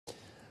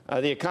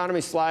The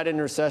economy slide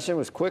into recession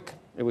was quick.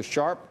 It was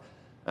sharp.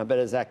 But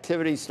as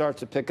activity starts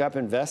to pick up,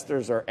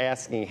 investors are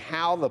asking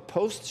how the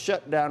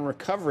post-shutdown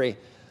recovery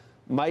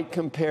might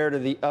compare to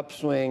the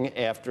upswing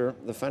after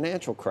the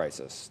financial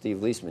crisis. Steve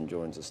Liesman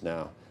joins us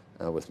now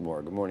with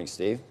more. Good morning,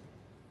 Steve.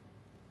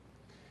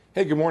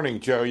 Hey, good morning,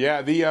 Joe.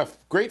 Yeah, the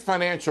great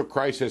financial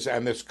crisis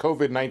and this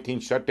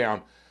COVID-19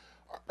 shutdown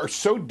are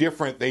so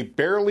different, they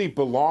barely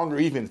belong or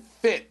even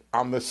fit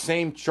on the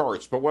same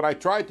charts. But what I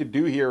tried to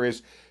do here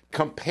is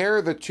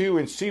compare the two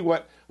and see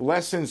what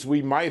lessons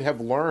we might have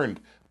learned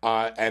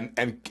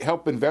and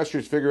help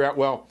investors figure out,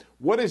 well,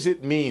 what does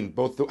it mean,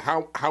 both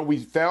how we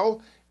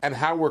fell and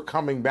how we're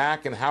coming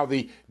back and how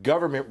the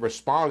government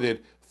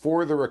responded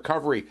for the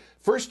recovery.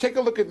 First, take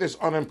a look at this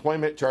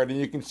unemployment chart, and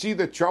you can see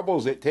the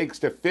troubles it takes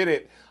to fit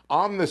it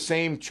on the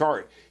same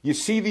chart. You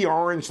see the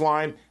orange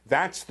line,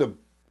 that's the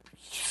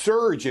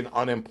surge in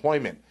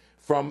unemployment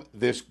from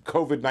this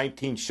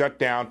COVID-19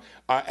 shutdown.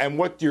 And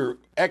what your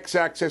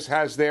x-axis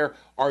has there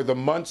are the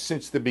months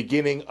since the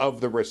beginning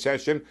of the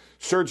recession,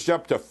 surged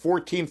up to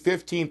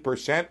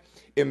 15%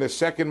 in the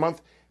second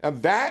month.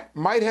 And that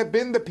might have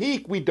been the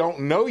peak. We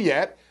don't know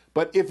yet.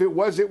 But if it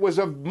was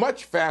a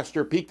much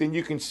faster peak. Then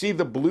you can see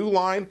the blue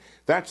line.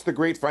 That's the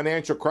great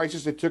financial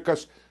crisis. It took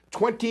us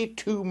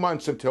 22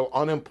 months until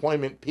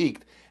unemployment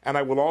peaked. And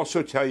I will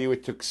also tell you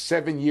it took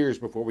 7 years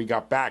before we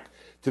got back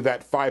to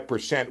that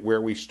 5%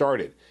 where we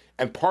started.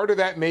 And part of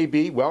that may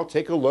be, well,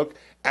 take a look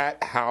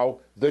at how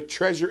the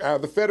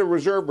Federal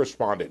Reserve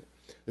responded.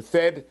 The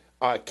Fed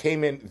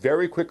came in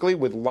very quickly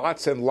with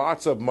lots and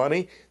lots of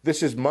money.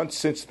 This is months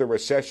since the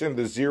recession.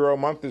 The 0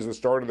 month is the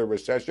start of the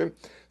recession.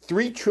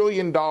 $3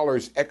 trillion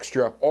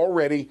extra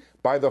already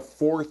by the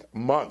fourth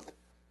month.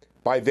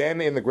 By then,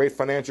 in the great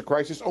financial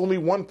crisis, only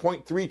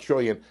 $1.3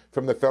 trillion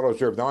from the Federal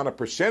Reserve. Now, on a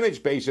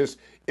percentage basis,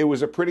 it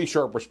was a pretty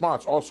sharp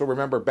response. Also,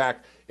 remember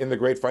back in the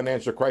great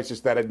financial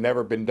crisis, that had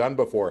never been done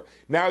before.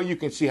 Now you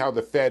can see how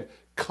the Fed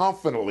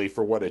confidently,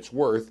 for what it's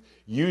worth,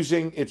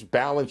 using its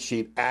balance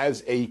sheet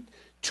as a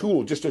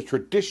tool, just a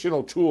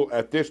traditional tool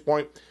at this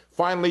point.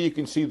 Finally, you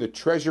can see the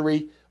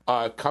Treasury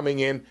coming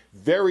in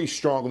very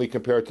strongly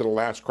compared to the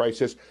last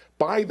crisis.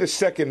 By the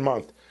second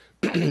month,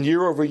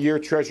 year over year,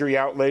 Treasury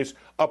outlays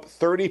up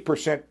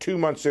 30% 2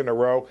 months in a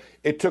row.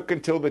 It took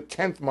until the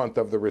 10th month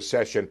of the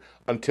recession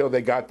until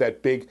they got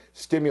that big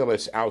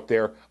stimulus out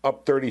there,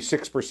 up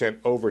 36%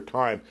 over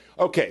time.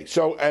 Okay,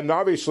 so, and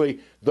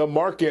obviously the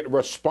market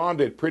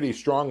responded pretty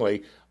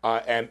strongly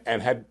and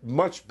had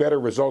much better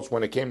results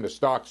when it came to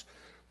stocks.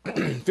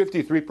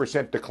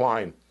 53%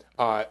 decline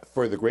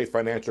for the great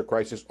financial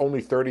crisis,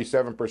 only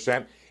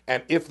 37%.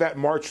 And if that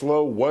March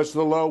low was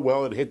the low,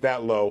 well, it hit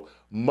that low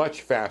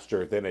much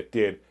faster than it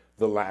did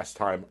the last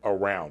time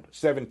around.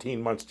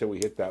 17 months till we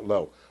hit that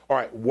low. All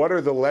right, what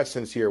are the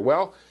lessons here?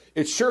 Well,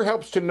 it sure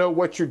helps to know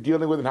what you're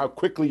dealing with and how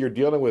quickly you're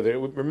dealing with it.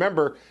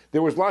 Remember,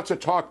 there was lots of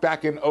talk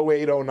back in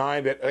 08,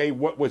 09 that, hey,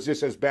 what was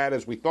this as bad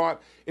as we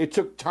thought? It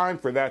took time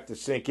for that to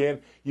sink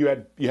in. You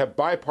have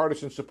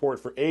bipartisan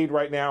support for aid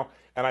right now,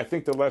 and I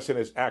think the lesson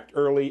is act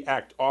early,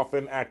 act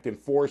often, act in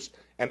force,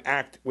 and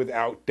act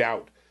without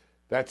doubt.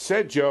 That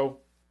said, Joe,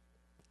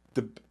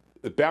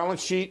 the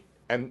balance sheet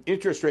and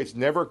interest rates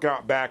never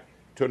got back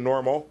to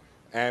normal.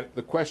 And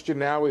the question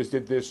now is,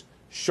 did this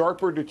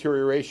sharper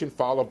deterioration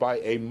followed by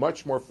a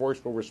much more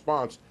forceful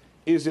response,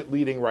 is it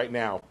leading right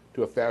now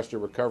to a faster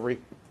recovery?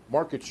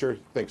 Markets sure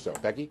think so.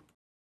 Becky?